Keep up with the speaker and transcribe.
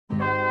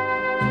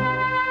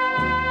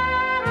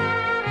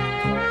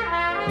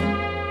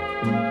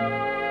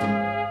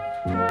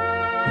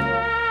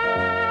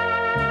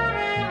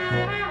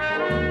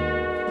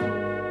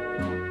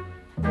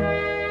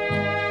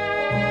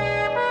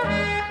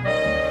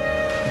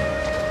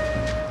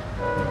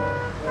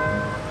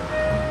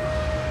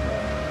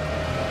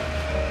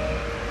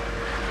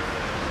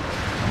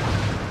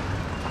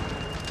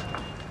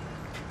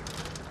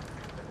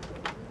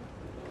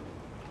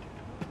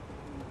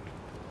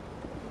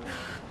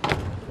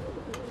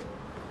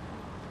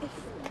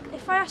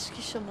I ask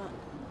you something? You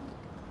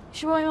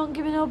sure you won't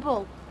give me no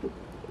bull?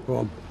 Go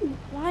on.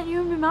 Why aren't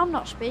you and my mum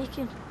not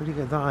speaking? Where do you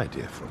get that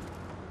idea from?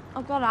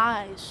 I've got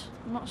eyes.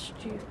 I'm not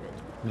stupid.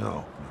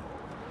 No.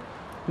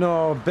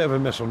 No, a bit of a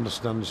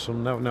misunderstanding,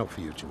 son. No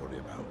for you to worry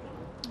about.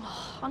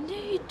 Oh, I knew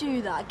you'd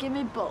do that, give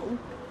me bull.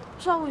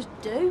 As I always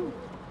do.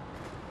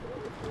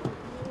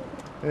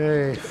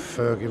 Hey,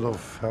 Fergie,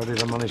 love. How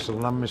did I manage to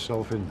land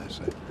myself in this,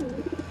 eh?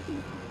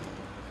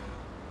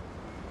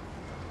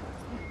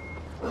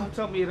 Don't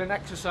tell me you're an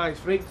exercise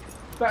freak.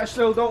 Better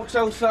still, don't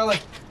tell Sally.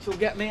 She'll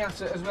get me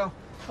at it as well.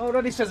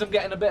 Already says I'm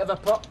getting a bit of a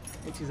pop,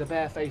 which is a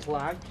barefaced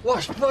lie.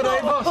 Wash blood,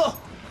 eh, boss?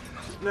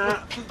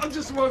 Nah, I'm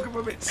just woke up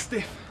a bit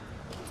stiff.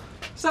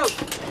 So,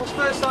 what's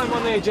first time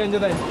on the agenda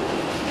then?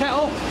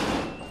 Kettle?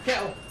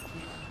 Kettle.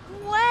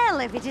 Well,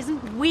 if it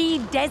isn't wee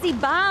Desi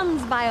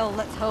Barnes by all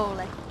that's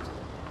holy.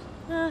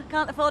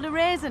 Can't afford a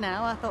razor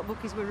now. I thought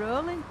bookies were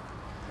rolling.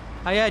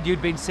 I heard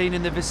you'd been seen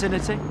in the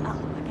vicinity.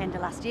 Oh, back end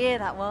of last year,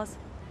 that was.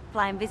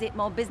 Flying visit,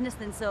 more business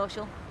than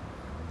social.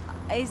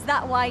 Is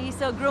that why you're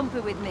so grumpy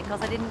with me?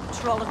 Because I didn't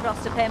troll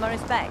across to pay my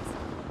respects?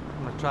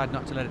 I tried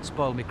not to let it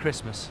spoil me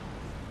Christmas.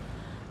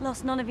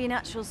 Lost none of your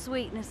natural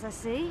sweetness, I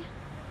see.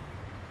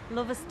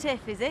 Lover's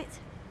tiff, is it?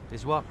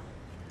 Is what?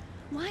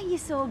 Why are you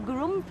so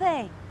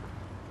grumpy?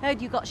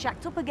 Heard you got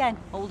shacked up again.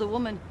 Older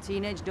woman,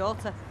 teenage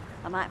daughter.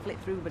 I might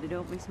flip through, but I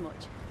don't miss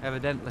much.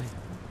 Evidently.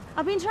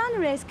 I've been trying to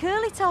raise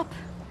Curly Top.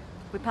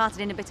 We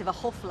parted in a bit of a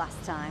huff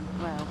last time.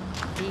 Well,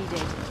 he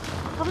did.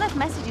 I've left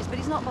messages, but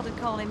he's not bothered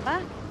calling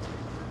back.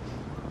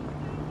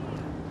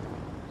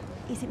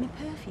 Is it my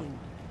perfume?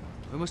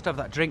 We must have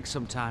that drink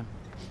sometime.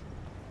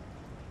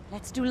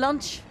 Let's do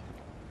lunch.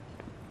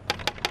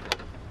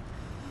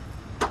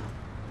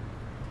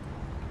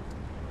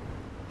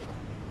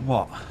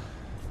 What?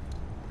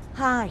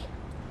 Hi.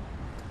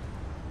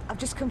 I've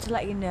just come to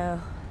let you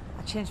know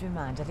I changed my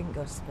mind. I didn't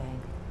go to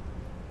Spain.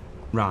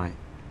 Right.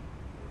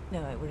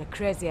 No, it was a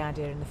crazy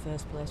idea in the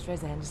first place.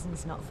 Fraser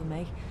Henderson's not for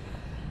me.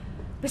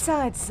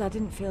 Besides, I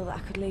didn't feel that I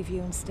could leave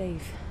you and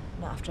Steve.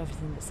 Not after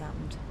everything that's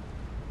happened.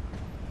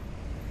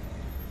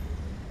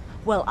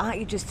 Well, aren't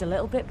you just a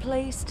little bit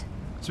pleased?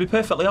 To be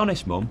perfectly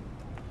honest, Mum,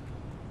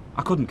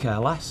 I couldn't care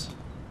less.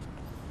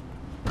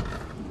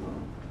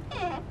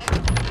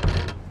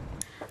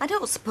 I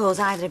don't suppose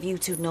either of you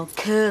two know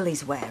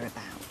Curly's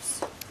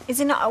whereabouts. Is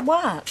he not at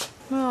work?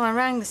 Oh, I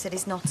rang, they said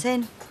he's not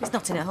in. He's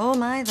not in at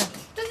home either.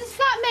 Does his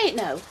flatmate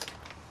know?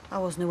 I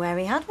wasn't aware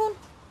he had one.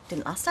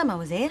 Didn't last time I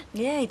was here.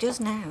 Yeah, he does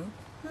now.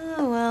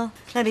 Oh, well,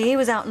 maybe he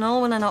was out and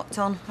all when I knocked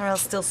on, or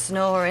else still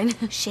snoring.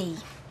 She.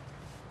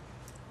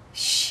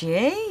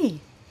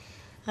 She?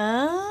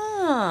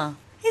 Ah.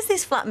 Is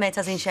this flatmate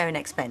as in sharing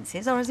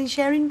expenses or as in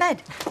sharing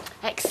bed?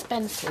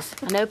 Expenses.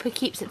 And hope he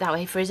keeps it that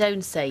way for his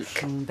own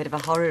sake. Bit of a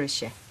horror, is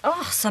she?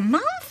 Oh,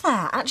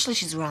 Samantha! Actually,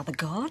 she's rather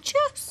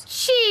gorgeous.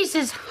 She's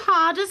as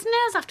hard as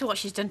nails after what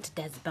she's done to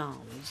Des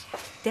Barnes.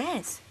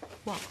 Des?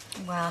 What?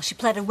 Well, she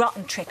played a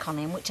rotten trick on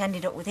him, which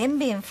ended up with him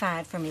being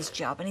fired from his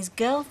job and his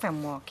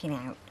girlfriend walking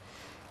out.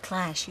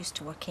 Claire, she used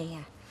to work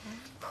here.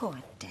 Poor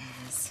Des.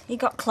 He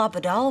got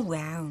clobbered all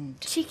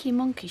round. Cheeky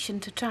monkey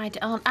shouldn't have tried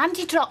it on. And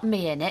he dropped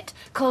me in it.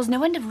 Caused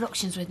no end of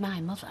ructions with my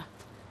mother.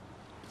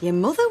 Your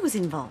mother was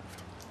involved?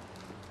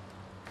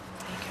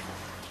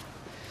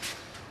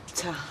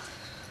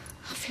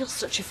 I feel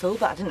such a fool,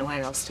 but I didn't know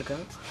where else to go.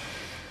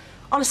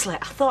 Honestly,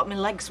 I thought my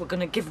legs were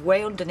going to give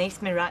way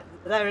underneath me right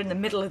there in the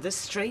middle of the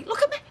street.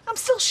 Look at me, I'm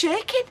still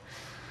shaking.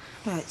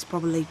 Well, it's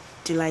probably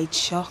delayed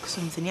shock or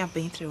something. You have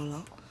been through a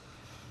lot.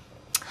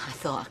 I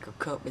thought I could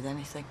cope with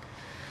anything.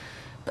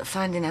 But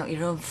finding out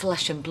your own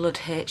flesh and blood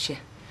hates you,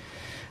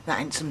 that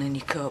ain't something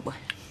you cope with.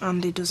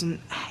 Andy doesn't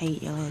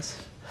hate you, Liz.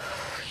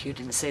 You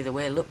didn't see the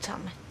way he looked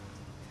at me.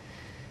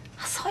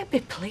 I thought he'd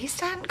be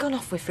pleased I hadn't gone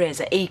off with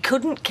Fraser. He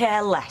couldn't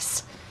care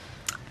less.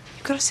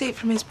 You've got to see it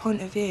from his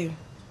point of view.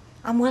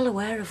 I'm well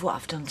aware of what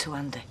I've done to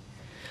Andy.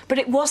 But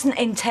it wasn't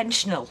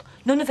intentional.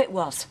 None of it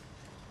was.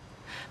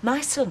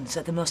 My sons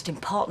are the most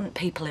important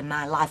people in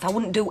my life. I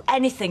wouldn't do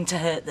anything to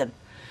hurt them.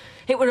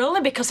 It were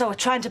only because I was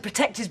trying to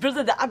protect his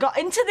brother that I got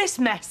into this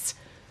mess.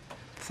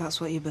 If that's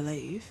what you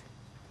believe.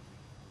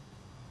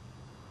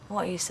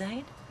 What are you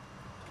saying?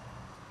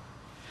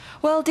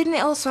 Well, didn't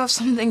it also have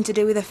something to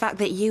do with the fact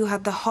that you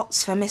had the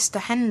hots for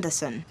Mr.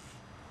 Henderson?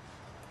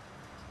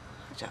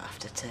 I don't have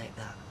to take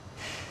that.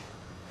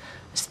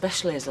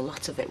 Especially as a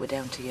lot of it were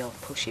down to your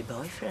pushy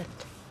boyfriend.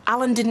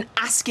 Alan didn't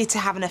ask you to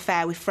have an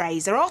affair with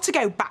Fraser or to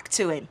go back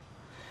to him.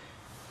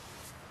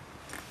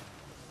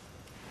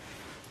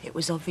 It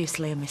was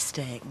obviously a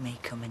mistake, me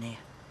coming here.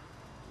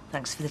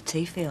 Thanks for the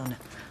tea, Fiona.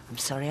 I'm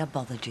sorry I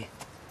bothered you.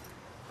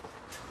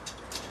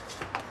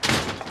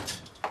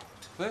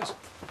 Liz.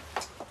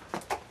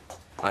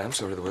 I am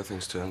sorry the way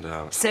things turned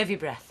out. Save your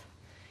breath.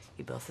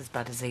 You're both as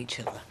bad as each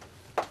other.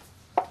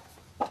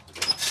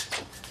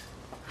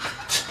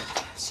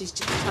 She's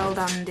just told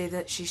Andy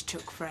that she's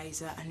took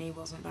Fraser and he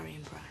wasn't very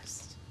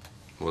impressed.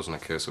 It wasn't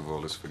a case of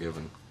all is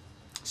forgiven.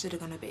 Should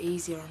have gone a bit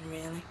easier on her,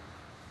 really.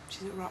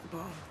 She's at rock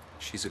bottom.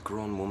 She's a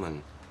grown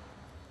woman.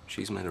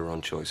 She's made her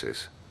own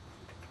choices.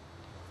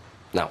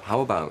 Now,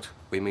 how about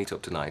we meet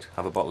up tonight,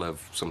 have a bottle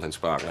of something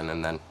sparkling,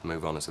 and then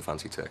move on as the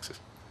fancy takes us?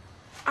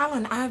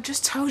 Alan, I've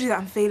just told you that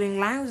I'm feeling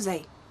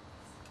lousy.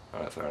 All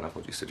right, fair enough.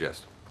 What do you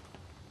suggest?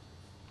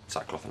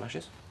 Sackcloth and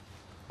ashes?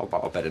 How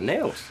about a bed of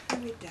nails?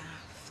 Very daft.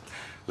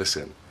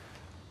 Listen,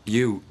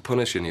 you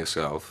punishing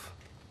yourself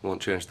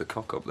won't change the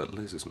cock-up that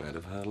Liz has made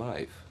of her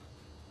life.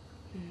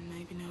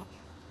 Maybe not.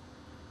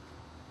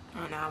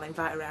 All right, now I'll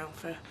invite her around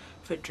for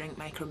a drink,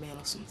 make her a meal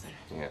or something.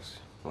 Yes,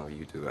 well,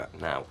 you do that.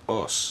 Now,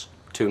 us,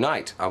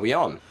 tonight, are we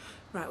on?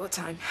 Right, what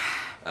time?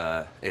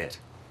 8.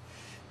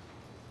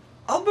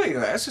 I'll be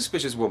there,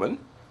 suspicious woman.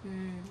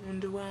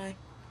 Wonder why.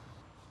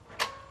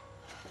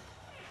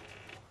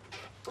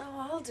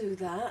 Oh, I'll do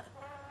that.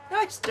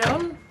 Nice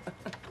done.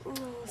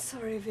 Oh,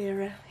 sorry,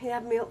 Vera. He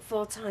had me up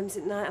 4 times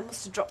at night. I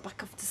must have dropped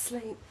back off to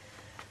sleep.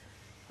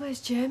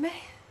 Where's Jamie?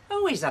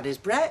 Oh, he's had his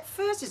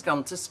breakfast. He's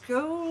gone to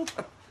school.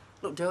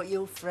 Look, don't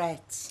you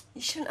fret.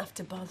 You shouldn't have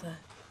to bother.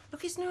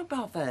 Look, it's no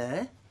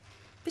bother.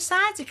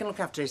 Besides, he can look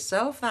after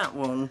himself, that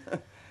one.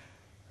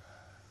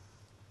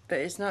 But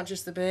it's not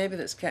just the baby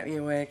that's kept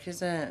you awake,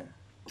 is it?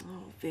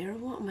 Oh, Vera,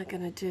 what am I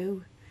going to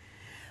do?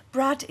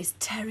 Brad is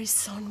Terry's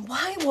son.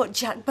 Why won't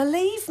Jack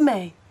believe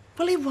me?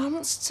 Well, he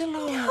wants to,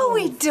 love. No,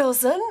 he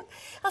doesn't.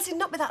 Else he'd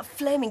not be that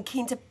flaming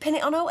keen to pin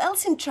it on who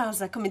else in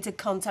trousers I come into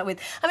contact with.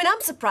 I mean,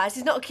 I'm surprised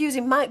he's not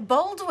accusing Mike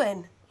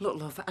Baldwin.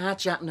 Look, love, our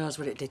Jack knows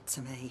what it did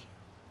to me.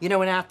 You know,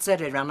 when our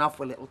Teddy ran off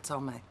with little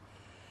Tommy.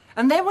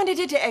 And then when he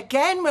did it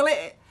again, well,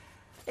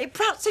 it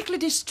practically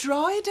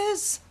destroyed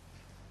us.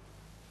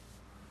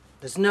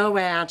 There's no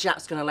way our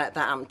Jack's going to let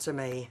that happen to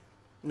me.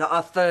 Not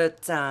a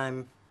 3rd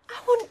time. I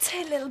wouldn't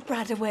take little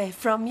Brad away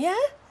from you.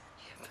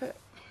 Yeah, but,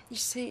 you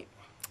see,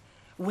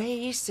 where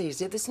he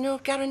sees it, there's no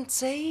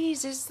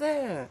guarantees, is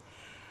there?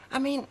 I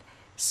mean,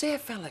 say a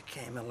fella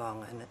came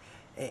along and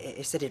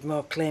he said he'd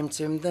more claim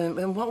to him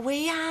than what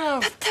we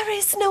have. But there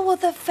is no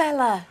other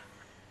fella.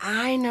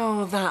 I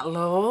know that,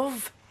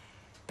 love.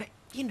 But,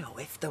 you know,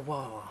 if there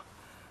were.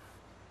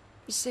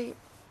 You see,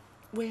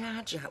 way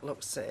our Jack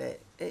looks at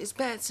it, it's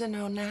better to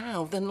know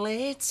now than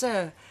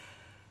later.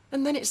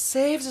 And then it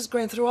saves us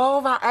going through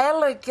all that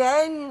hell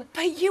again.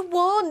 But you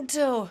won't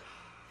do.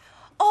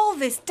 All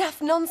this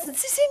daft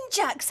nonsense is in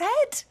Jack's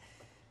head.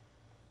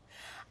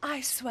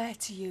 I swear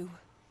to you,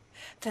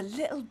 the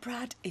little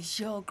Brad is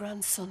your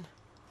grandson.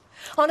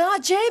 On our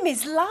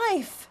Jamie's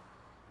life.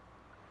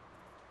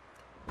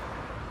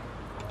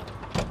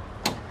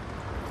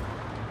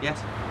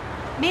 Yes?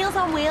 Meals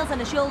on wheels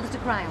and a shoulder to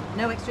cry on.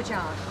 No extra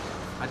charge.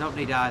 I don't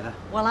need either.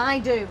 Well, I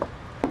do.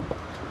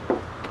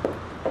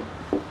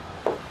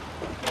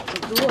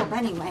 Go up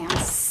anyway. I'm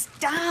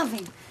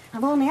starving.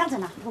 I've only had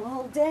an apple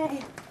all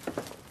day.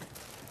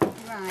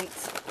 Right.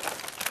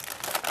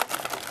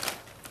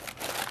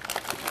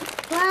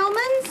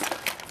 Plowman's,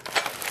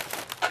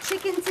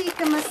 chicken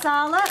tikka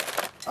masala,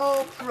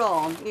 or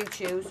prawn. You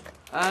choose.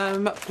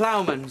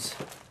 Plowman's.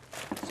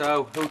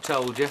 So, who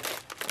told you?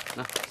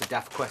 No, it's a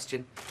daft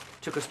question.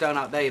 Chuck a stone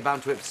out there, you're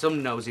bound to hit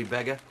some nosy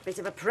beggar. Bit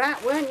of a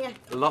prat, weren't you?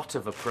 A lot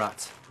of a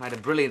prat. I had a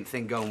brilliant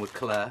thing going with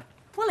Claire.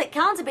 Well, it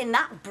can't have been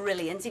that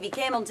brilliant if you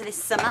came onto this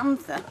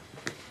Samantha.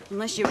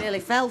 Unless you really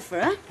fell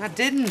for her. I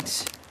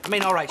didn't. I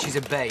mean, all right, she's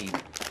a babe.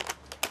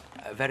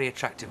 A very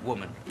attractive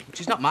woman. But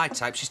she's not my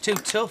type. She's too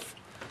tough.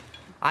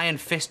 Iron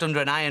fist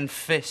under an iron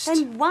fist.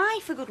 Then why,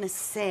 for goodness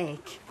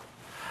sake?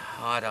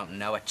 Oh, I don't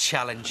know. A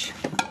challenge.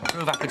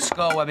 Prove I could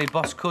score where my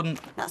boss couldn't.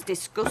 That's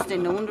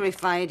disgusting. No wonder he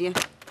fired you.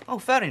 Oh,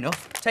 fair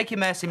enough. Take your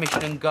mercy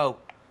mission and go.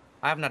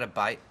 I haven't had a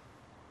bite.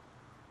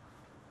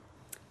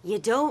 You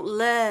don't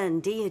learn,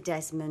 do you,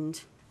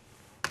 Desmond?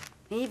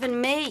 Even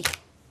me.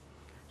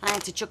 I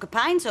had to chuck a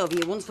pint over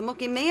you once for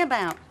mucking me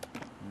about.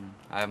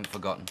 I haven't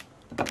forgotten.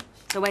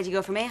 So where'd you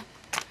go from here?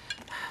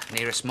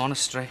 Nearest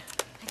monastery.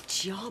 A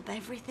job,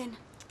 everything.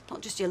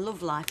 Not just your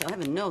love life.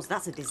 Heaven knows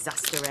that's a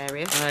disaster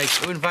area. Hey,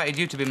 who invited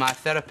you to be my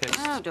therapist?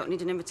 Oh, don't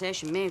need an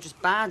invitation, me.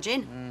 Just barge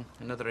in.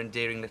 Another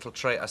endearing little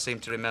trait I seem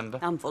to remember.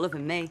 I'm full of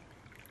them, me.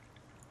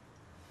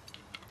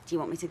 Do you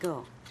want me to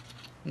go?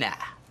 Nah.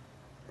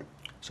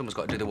 Someone's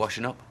got to do the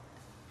washing up.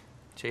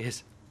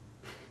 Cheers.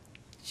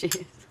 Cheers.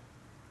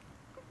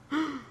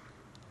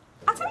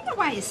 I don't know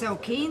why you're so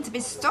keen to be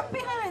stuck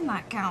behind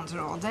that counter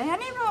all day,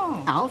 any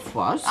Rose? Alf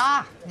was.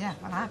 Ah, yeah,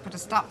 well, I put a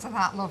stop to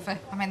that, lovey.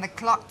 I mean, the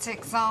clock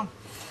ticks on.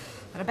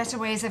 There are better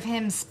ways of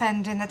him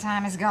spending the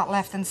time he's got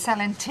left than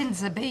selling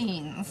tins of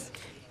beans.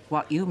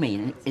 What you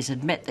mean is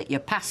admit that you're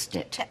past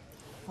it.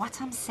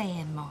 What I'm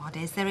saying, Maud,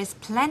 is there is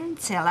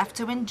plenty left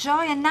to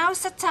enjoy, and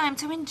now's the time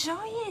to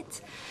enjoy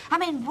it. I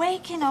mean,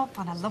 waking up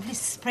on a lovely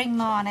spring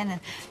morning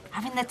and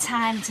having the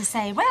time to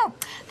say, well,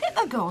 think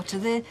we'll go to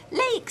the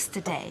lakes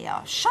today,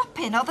 or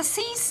shopping, or the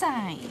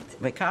seaside.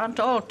 We can't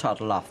all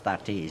toddle off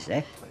that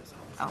easy.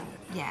 Oh,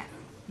 yeah.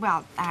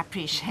 Well, I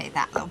appreciate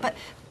that, love, but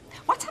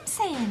what I'm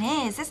saying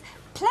is, there's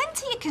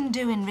plenty you can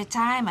do in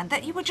retirement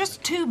that you were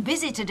just too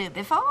busy to do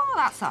before,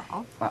 that's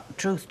all. Well,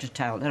 truth to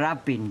tell, there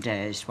have been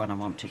days when I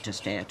wanted to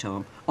stay at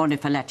home, only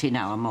for letting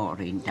our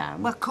Maureen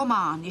down. Well, come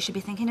on, you should be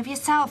thinking of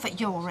yourself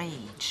at your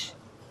age.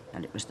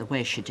 And it was the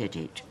way she did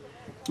it.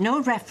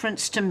 No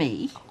reference to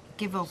me.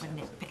 Give over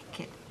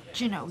nitpicking.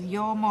 Do you know,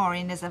 your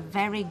Maureen is a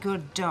very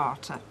good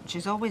daughter.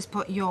 She's always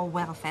put your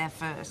welfare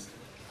first.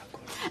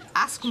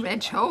 Ask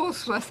Reg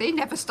Holsworth, he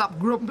never stopped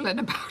grumbling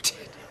about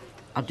it.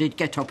 I did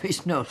get up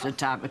his nose a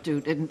time or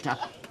two, didn't I?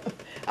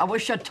 I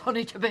wish I'd done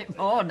it a bit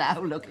more now,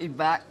 looking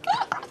back.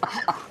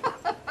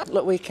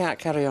 Look, we can't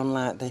carry on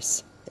like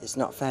this. It's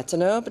not fair to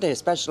nobody,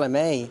 especially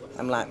me.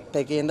 I'm like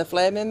Piggy in the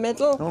flaming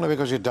middle. Only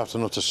because you're daft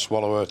enough to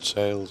swallow her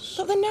tails.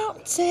 But they're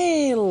not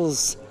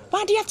tails.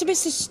 Why do you have to be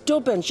so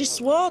stubborn? She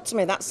swore to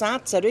me that's our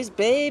Terry's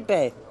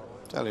baby.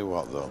 Tell you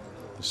what, though,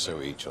 they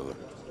sue each other.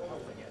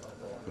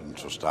 Couldn't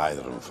trust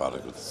either of them if I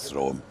could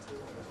throw them.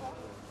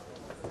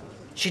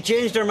 She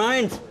changed her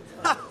mind.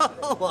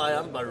 Oh, I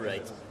am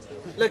right.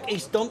 Look,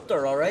 he's dumped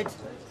her, all right?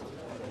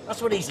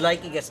 That's what he's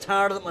like. He gets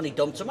tired of it when he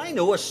dumps him. I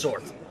know his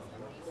sort.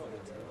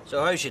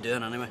 So how's she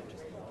doing, anyway?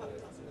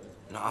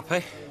 Not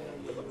happy.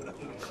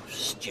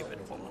 Stupid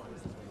woman.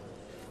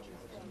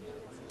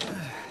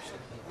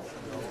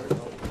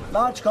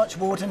 Large Scotch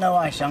water, no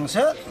ice, young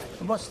sir.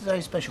 And what's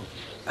today's special?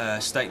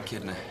 Steak and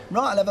kidney.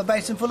 Right, I'll have a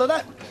basin full of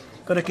that.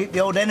 Got to keep the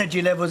old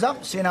energy levels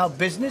up, seeing how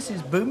business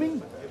is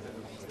booming.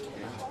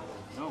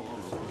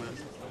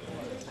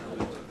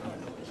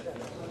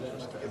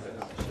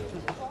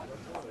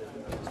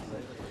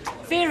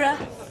 Vera,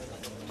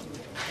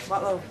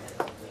 What, love?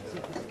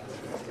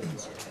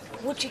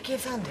 would you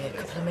give Andy a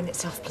couple of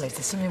minutes off, please?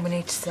 There's something we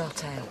need to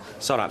sort out.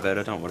 It's all right,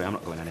 Vera, don't worry. I'm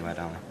not going anywhere,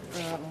 darling.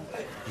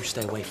 You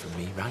stay away from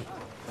me, right?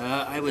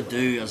 I would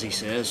do as he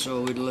says,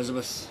 so would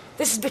Elizabeth.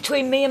 This is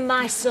between me and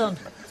my son.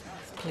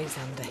 Please,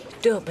 Andy,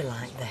 don't be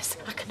like this.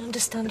 I can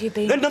understand you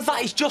being... No,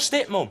 that is just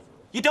it, Mum.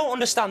 You don't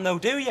understand, though,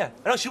 do you?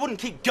 Or else you wouldn't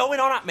keep going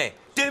on at me,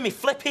 doing me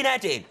flipping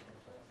head in.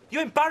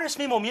 You embarrass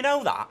me, Mum, you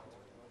know that?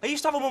 I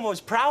used to have a mum I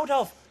was proud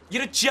of.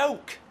 You're a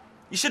joke.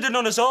 You should have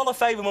done us all a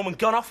favour, Mum, and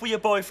gone off with your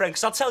boyfriend,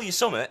 because I'll tell you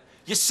something,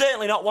 you're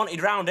certainly not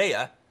wanted round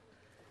here.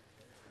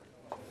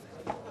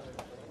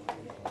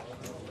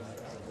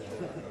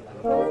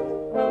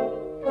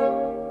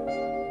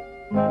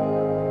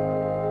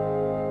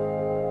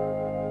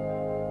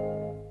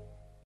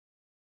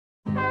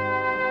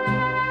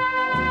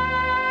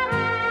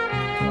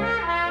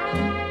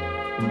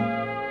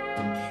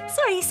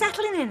 So, are you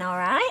settling in all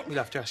right? You'll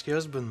have to ask your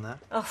husband that.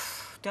 Oh,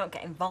 don't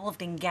get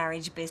involved in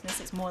garage business.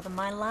 It's more than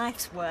my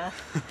life's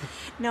worth.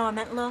 No, I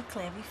meant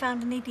locally. Have you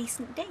found any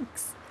decent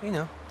digs? You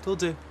know, they'll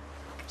do.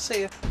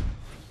 See ya.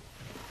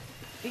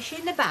 Is she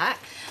in the back?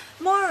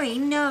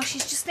 Maureen, no,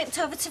 she's just slipped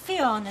over to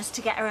Fiona's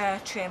to get her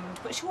hair trimmed,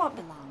 but she won't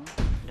be long.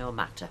 No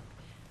matter.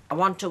 I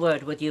want a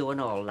word with you and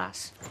all,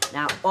 lass.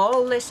 Now,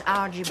 all this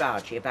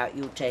argy-bargy about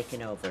you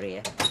taking over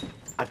here,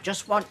 I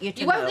just want you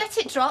to You know... won't let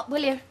it drop,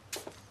 will you?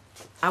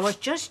 I was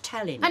just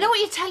telling you... I know what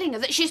you're telling her,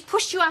 that she's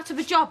pushed you out of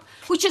a job,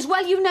 which as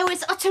well you know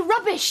is utter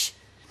rubbish.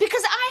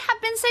 Because I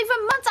have been saying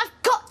for months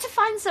I've got to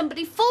find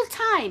somebody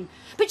full-time,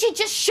 but you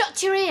just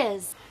shut your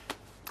ears.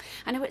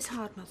 I know it's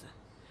hard, Mother,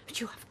 but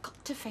you have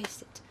got to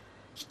face it.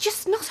 You're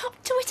just not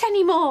up to it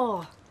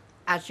anymore.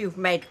 As you've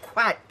made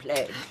quite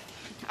plain.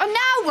 Oh,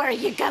 now where are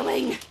you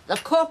going? The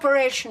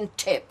corporation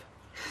tip,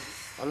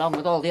 along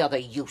with all the other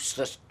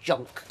useless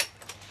junk.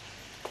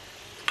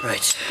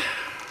 Right.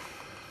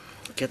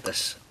 Get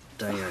this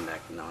down your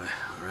neck now,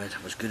 all right?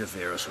 It was good of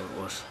Vera, so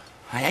it was.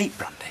 I hate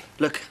brandy.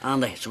 Look,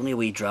 Andy, it's only a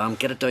wee dram.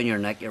 Get it down your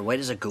neck. You're white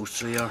as a ghost,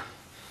 so you are.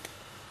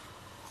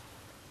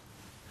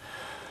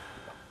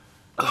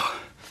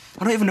 Oh,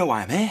 I don't even know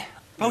why I'm here.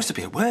 I'm supposed to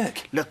be at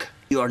work. Look,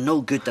 you are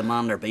no good to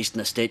man or beast in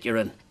the state you're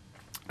in.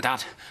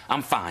 Dad,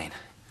 I'm fine.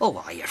 Oh,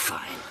 why, you're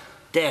fine.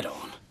 Dead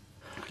on.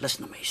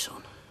 Listen to me,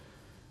 son.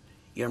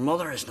 Your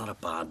mother is not a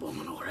bad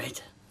woman, all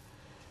right?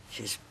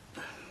 She's...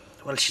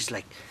 well, she's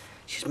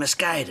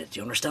misguided, do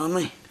you understand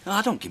me?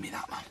 Oh, don't give me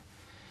that, man.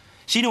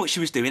 She knew what she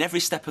was doing every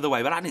step of the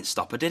way, but I didn't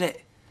stop her, did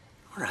it?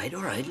 All right,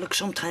 all right. Look,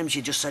 sometimes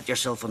you just set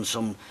yourself on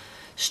some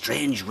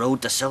strange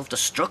road to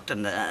self-destruct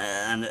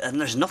and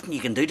there's nothing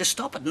you can do to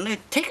stop it. And now,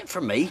 take it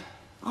from me.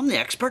 I'm the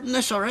expert in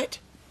this, all right?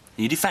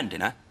 Are you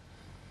defending her?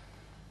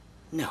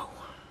 No.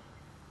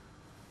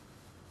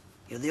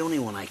 You're the only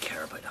one I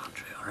care about,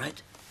 Andrew, all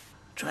right?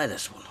 Try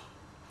this one.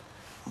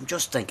 I'm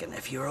just thinking,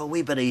 if you're a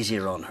wee bit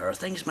easier on her,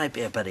 things might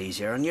be a bit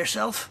easier on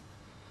yourself.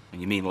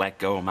 You mean let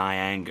go of my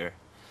anger?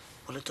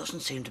 Well, it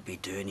doesn't seem to be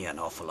doing you an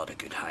awful lot of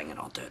good hanging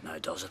on to it now,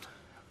 does it?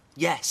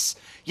 Yes.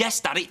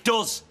 Yes, Dad, it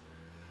does.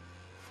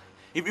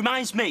 It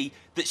reminds me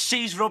that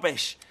she's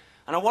rubbish,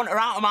 and I want her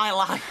out of my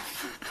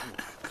life.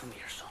 Come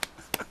here, son.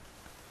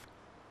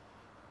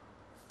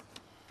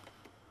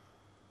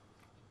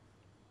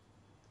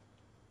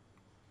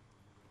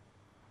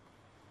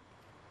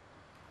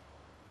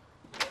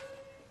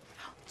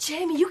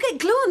 Jamie, you get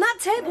glue on that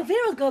table.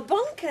 Vera'll go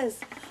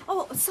bonkers.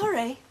 Oh,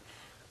 sorry.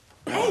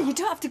 Hey, you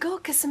don't have to go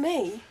because of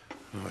me.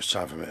 No, it's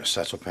time for me to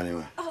set up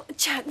anyway. Oh,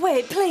 Jack,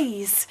 wait,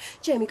 please.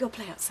 Jamie, go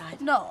play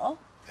outside. No.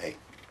 Hey,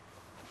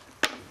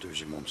 do as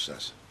your mum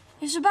says.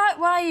 It's about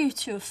why you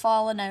two have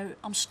fallen out.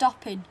 I'm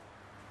stopping.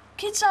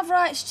 Kids have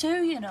rights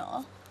too, you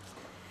know.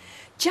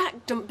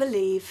 Jack don't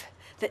believe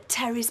that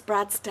Terry's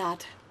Brad's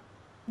dad.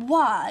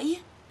 Why?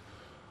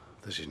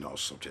 This is not a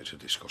subject to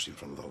discuss in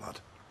front of the lad.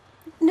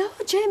 No,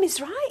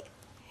 Jamie's right.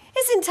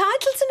 He's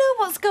entitled to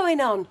know what's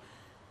going on.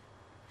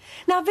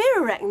 Now,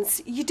 Vera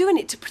reckons you're doing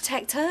it to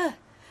protect her.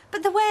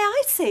 But the way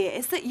I see it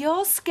is that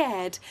you're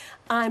scared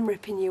I'm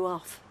ripping you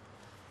off.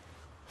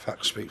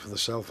 Facts speak for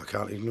themselves. I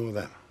can't ignore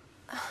them.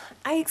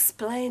 I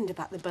explained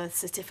about the birth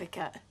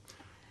certificate.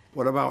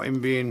 What about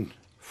him being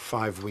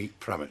 5-week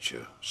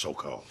premature,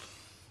 so-called?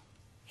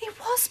 He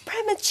was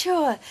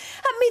premature.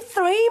 At me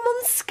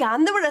 3-month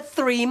scan, there were a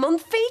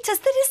 3-month fetus.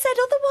 They'd have said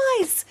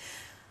otherwise.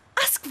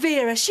 Ask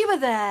Vera, she were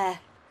there.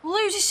 Well,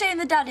 who's he saying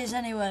the dad is,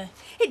 anyway?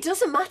 It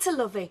doesn't matter,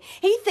 lovey.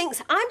 He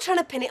thinks I'm trying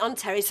to pin it on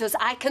Terry so as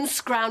I can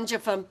scrounge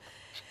of him.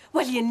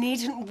 Well, you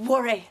needn't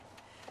worry.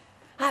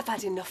 I've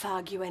had enough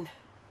arguing.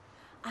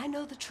 I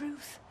know the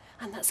truth,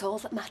 and that's all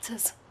that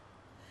matters.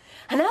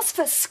 And as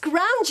for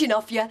scrounging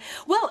off you,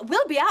 well,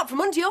 we'll be out from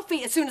under your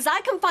feet as soon as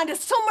I can find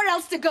us somewhere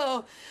else to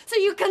go, so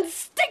you can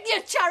stick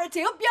your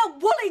charity up your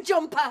woolly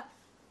jumper.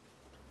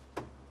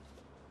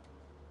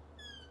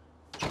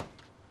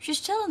 She's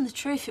telling the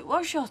truth. It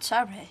was your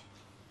Terry.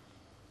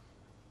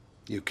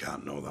 You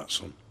can't know that,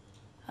 son.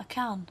 I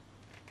can.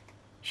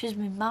 She's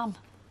my mum.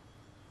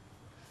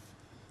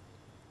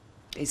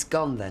 It's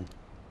gone then.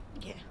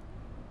 Yeah.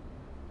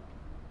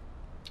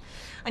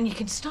 And you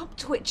can stop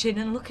twitching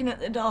and looking at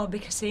the door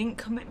because he ain't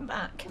coming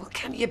back. Well,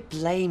 can you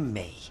blame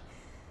me?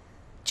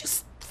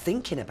 Just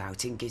thinking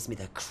about him gives me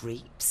the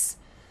creeps.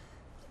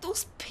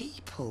 Those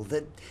people,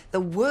 the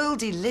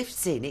world he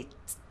lives in,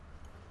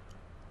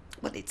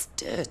 it's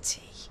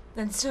dirty.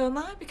 Then so am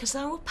I, because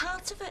I were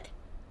part of it.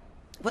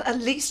 Well,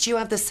 at least you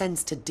have the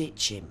sense to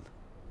ditch him.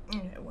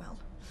 Yeah, well,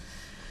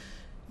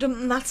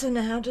 doesn't matter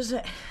now, does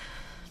it?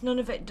 None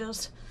of it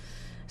does.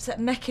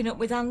 Except mecking up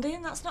with Andy,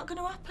 and that's not going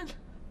to happen.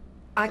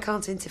 I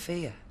can't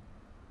interfere.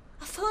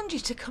 I phoned you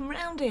to come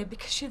round here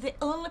because you're the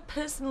only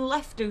person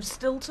left who's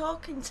still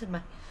talking to me.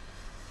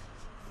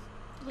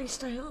 At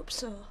least I hope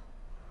so.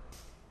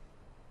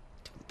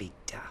 Don't be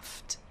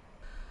daft.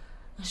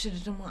 I should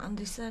have done what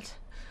Andy said.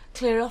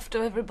 Clear off,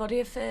 do everybody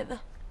a favour.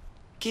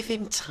 Give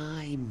him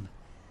time.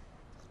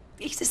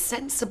 He's a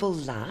sensible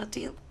lad.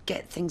 He'll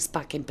get things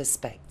back in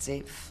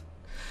perspective.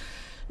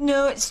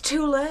 No, it's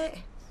too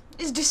late.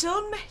 He's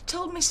disowned me,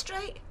 told me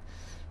straight.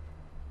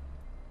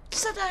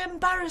 Said I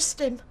embarrassed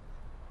him.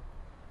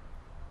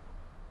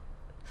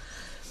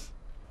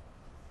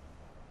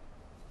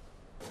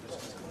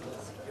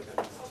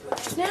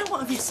 Now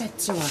what have you said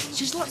to her?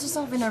 She's locked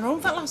herself in her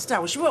room for the last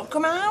hour. She won't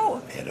come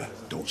out. Vera,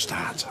 don't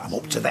start. I'm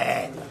up to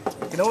there.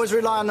 You can always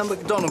rely on the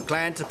McDonald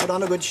clan to put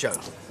on a good show.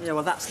 Yeah,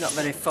 well, that's not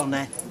very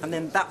funny. I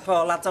mean, that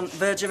poor lad's on the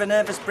verge of a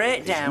nervous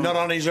breakdown. Not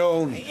on his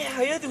own. Yeah,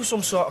 I heard there was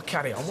some sort of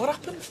carry-on. What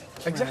happened?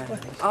 Exactly.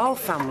 All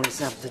families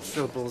have their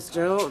troubles,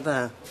 don't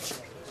they?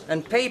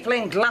 And people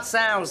in glass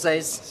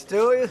houses.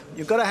 Still,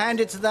 you've got to hand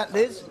it to that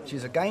Liz.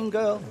 She's a game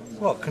girl.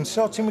 What,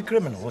 consorting with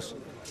criminals?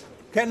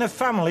 Getting a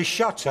family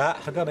shot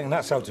at? I don't think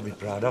that's how to be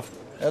proud of.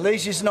 At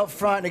least she's not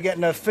frightened of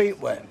getting her feet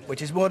wet,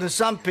 which is more than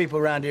some people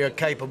around here are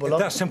capable of.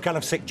 That's some kind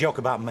of sick joke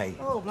about me.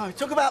 Oh, no,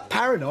 talk about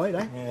paranoid,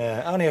 eh?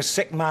 Yeah, only a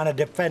sick man would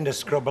defend a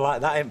scrubber like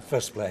that in the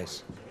first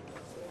place.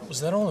 What was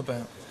that all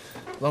about?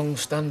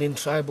 Long-standing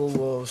tribal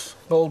wars.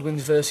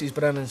 Baldwins versus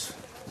Brennans.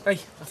 Hey,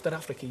 after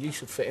Africa, you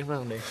should fit in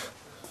round here.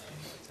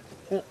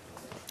 Oh,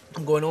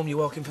 I'm going home. You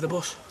walking for the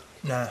bus?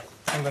 Nah,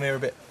 I'm going here a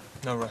bit.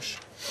 No rush.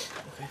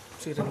 Okay,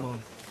 see you in the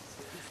morning.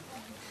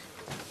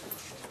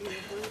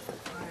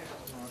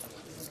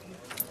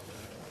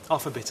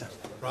 Half a bitter.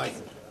 Right.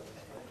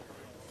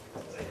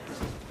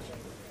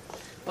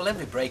 Well,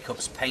 every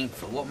breakup's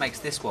painful. What makes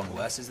this one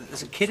worse is that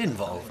there's a kid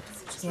involved.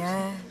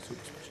 Yeah.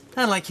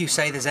 And like you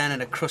say, there's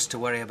earning a crust to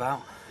worry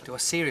about. Do I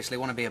seriously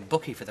want to be a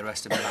bookie for the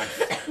rest of my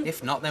life?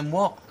 If not, then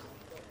what?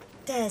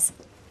 Des,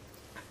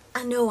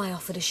 I know I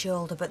offered a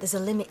shoulder, but there's a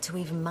limit to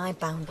even my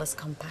boundless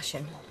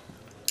compassion.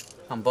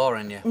 I'm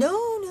boring you.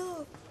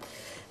 No.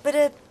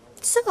 But,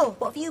 so,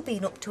 what have you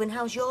been up to and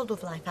how's your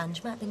love life,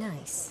 Ange? Might be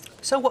nice.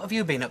 So what have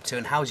you been up to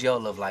and how's your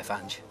love life,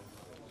 Ange?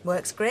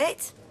 Work's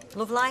great.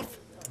 Love life,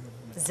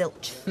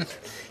 zilch.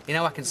 You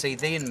know, I can see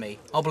thee and me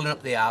hobbling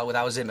up the aisle with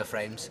our Zimmer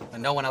frames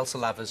and no one else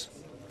will have us.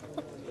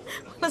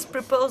 As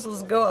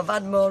proposals go, I've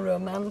had more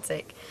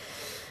romantic.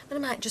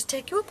 And I might just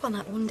take you up on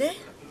that one day.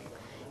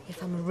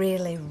 If I'm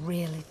really,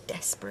 really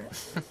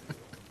desperate.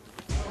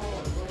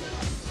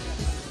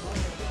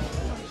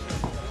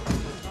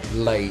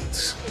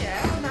 Late.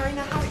 Yeah, now you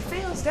know how it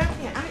feels, don't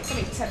you? And it's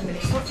only 10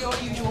 minutes, not your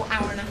usual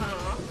hour and a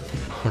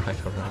half. All right,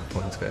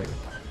 one take.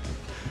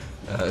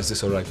 Is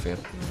this all right for you?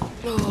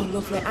 Oh,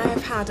 lovely. I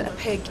have had a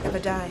pig of a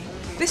day.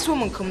 This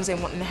woman comes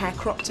in wanting her hair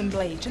cropped and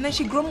bleached, and then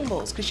she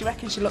grumbles because she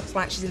reckons she looks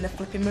like she's in the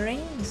flipping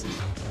Marines.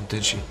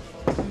 Did she?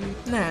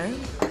 No,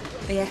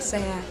 the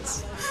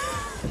SAS.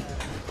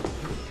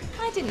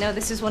 I didn't know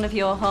this was one of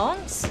your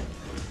haunts.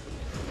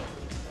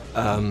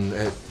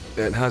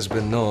 It has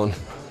been known.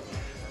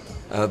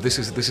 This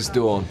is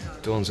Dawn.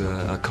 Dawn's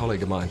a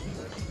colleague of mine.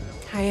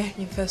 Hiya,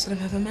 you first one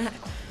I've ever met.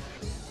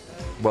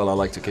 Well, I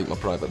like to keep my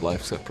private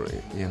life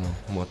separate, you know,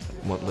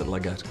 what little I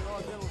get.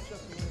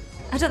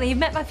 I don't think you've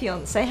met my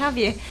fiancé, have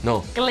you?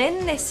 No.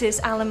 Glyn, this is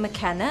Alan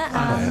McKenna,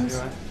 and...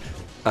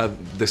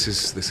 This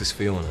is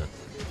Fiona.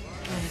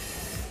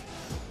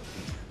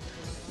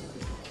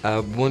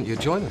 Won't you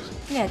join us?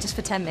 Yeah, just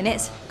for 10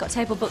 minutes. Got a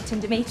table booked in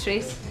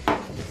Dimitri's.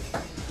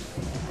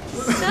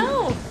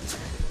 So,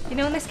 you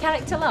known this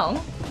character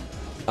long?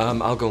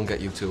 I'll go and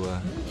get you to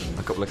a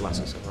couple of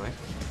glasses, all right?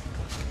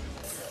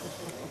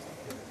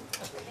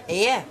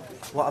 Here,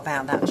 what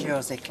about that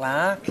Josie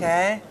Clark,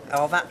 eh?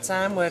 All that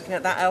time working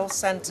at that health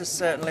centre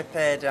certainly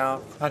paid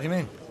off. How do you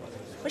mean?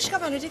 Well, she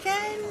got married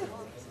again.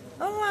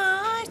 All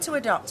right, to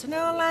a doctor,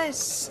 no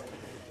less.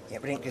 Yeah,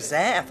 but in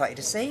Gazette, I thought you'd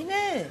have seen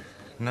it.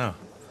 No.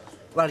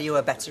 Well, you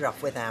were better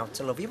off without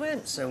her, love. You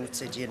weren't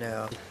suited, you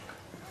know.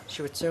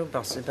 She was too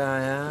bossy by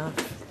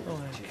half.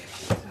 Oh.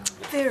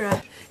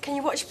 Vera, can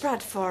you watch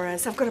Brad for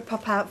us? I've got to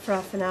pop out for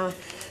half an hour.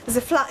 There's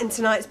a flat in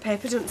tonight's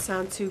paper, doesn't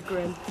sound too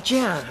grim.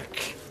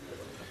 Jack.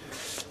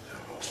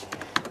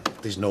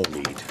 There's no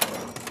need.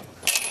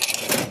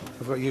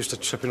 I've got used to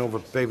tripping over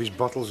baby's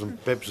bottles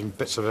and bibs and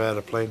bits of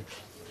aeroplane.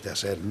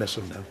 Yes, I'd miss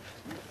them now.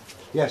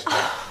 Yes.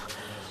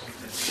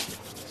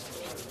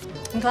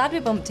 I'm glad we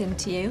bumped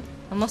into you.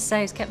 I must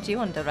say he's kept you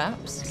under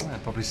wraps. Yeah,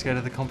 probably scared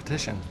of the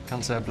competition.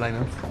 Can't say I blame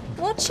him.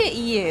 Watch it,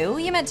 you.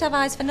 You're meant to have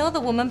eyes for no other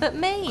woman but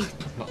me.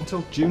 Not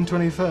until June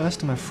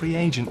 21st. I'm a free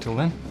agent till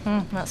then.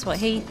 That's what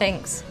he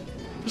thinks.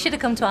 You should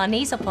have come to our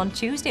knees up on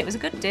Tuesday. It was a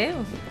good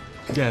do.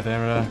 Yeah,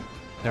 their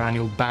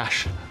annual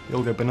bash. They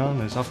all go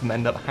bananas. Often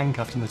end up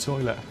handcuffed in the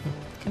toilet.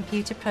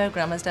 Computer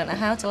programmers don't know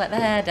how to let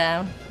their hair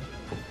down.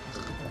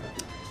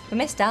 We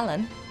missed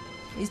Alan.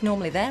 He's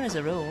normally there as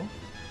a rule.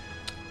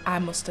 I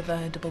must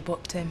have double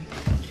booked him.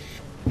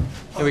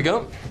 Here we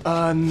go.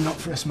 Not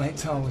for us,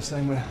 mate. I was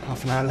saying we're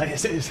half an hour late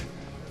as it is.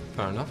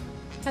 Fair enough.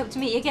 Hope to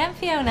meet you again,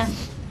 Fiona.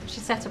 She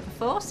set up a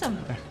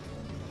foursome.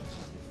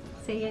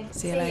 See you.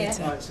 See you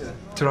later.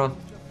 Ta-ra.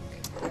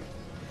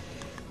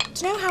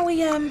 Do you know how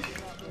we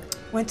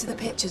went to the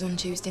pictures on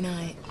Tuesday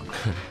night?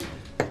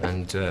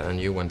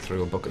 And you went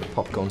through a bucket of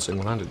popcorn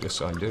single-handed.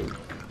 Yes, I do.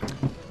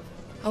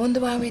 I wonder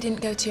why we didn't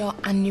go to your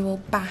annual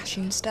bash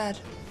instead.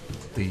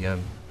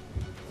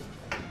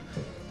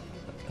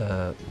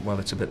 Well,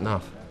 it's a bit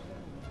naff.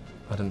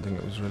 I didn't think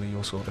it was really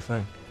your sort of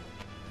thing.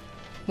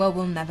 Well,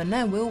 we'll never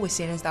know, will we,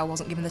 seeing as thou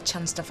wasn't given the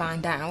chance to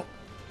find out?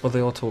 Well, they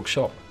all talk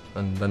shop,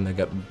 and then they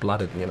get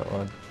bladdered, you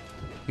know.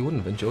 You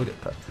wouldn't have enjoyed it,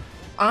 but...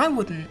 I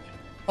wouldn't.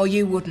 Or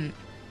you wouldn't.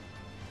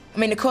 I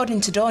mean,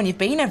 according to Dawn, you've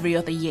been every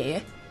other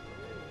year.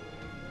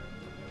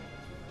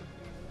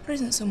 There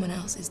isn't someone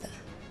else, is there?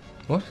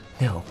 What?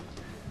 No.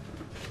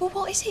 Well,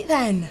 what is it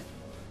then?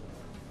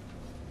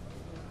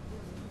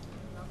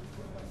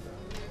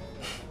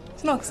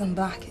 It's not because I'm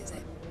black, is it?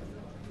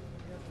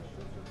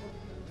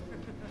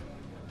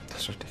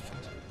 That's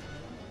ridiculous.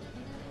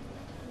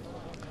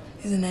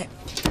 Isn't it?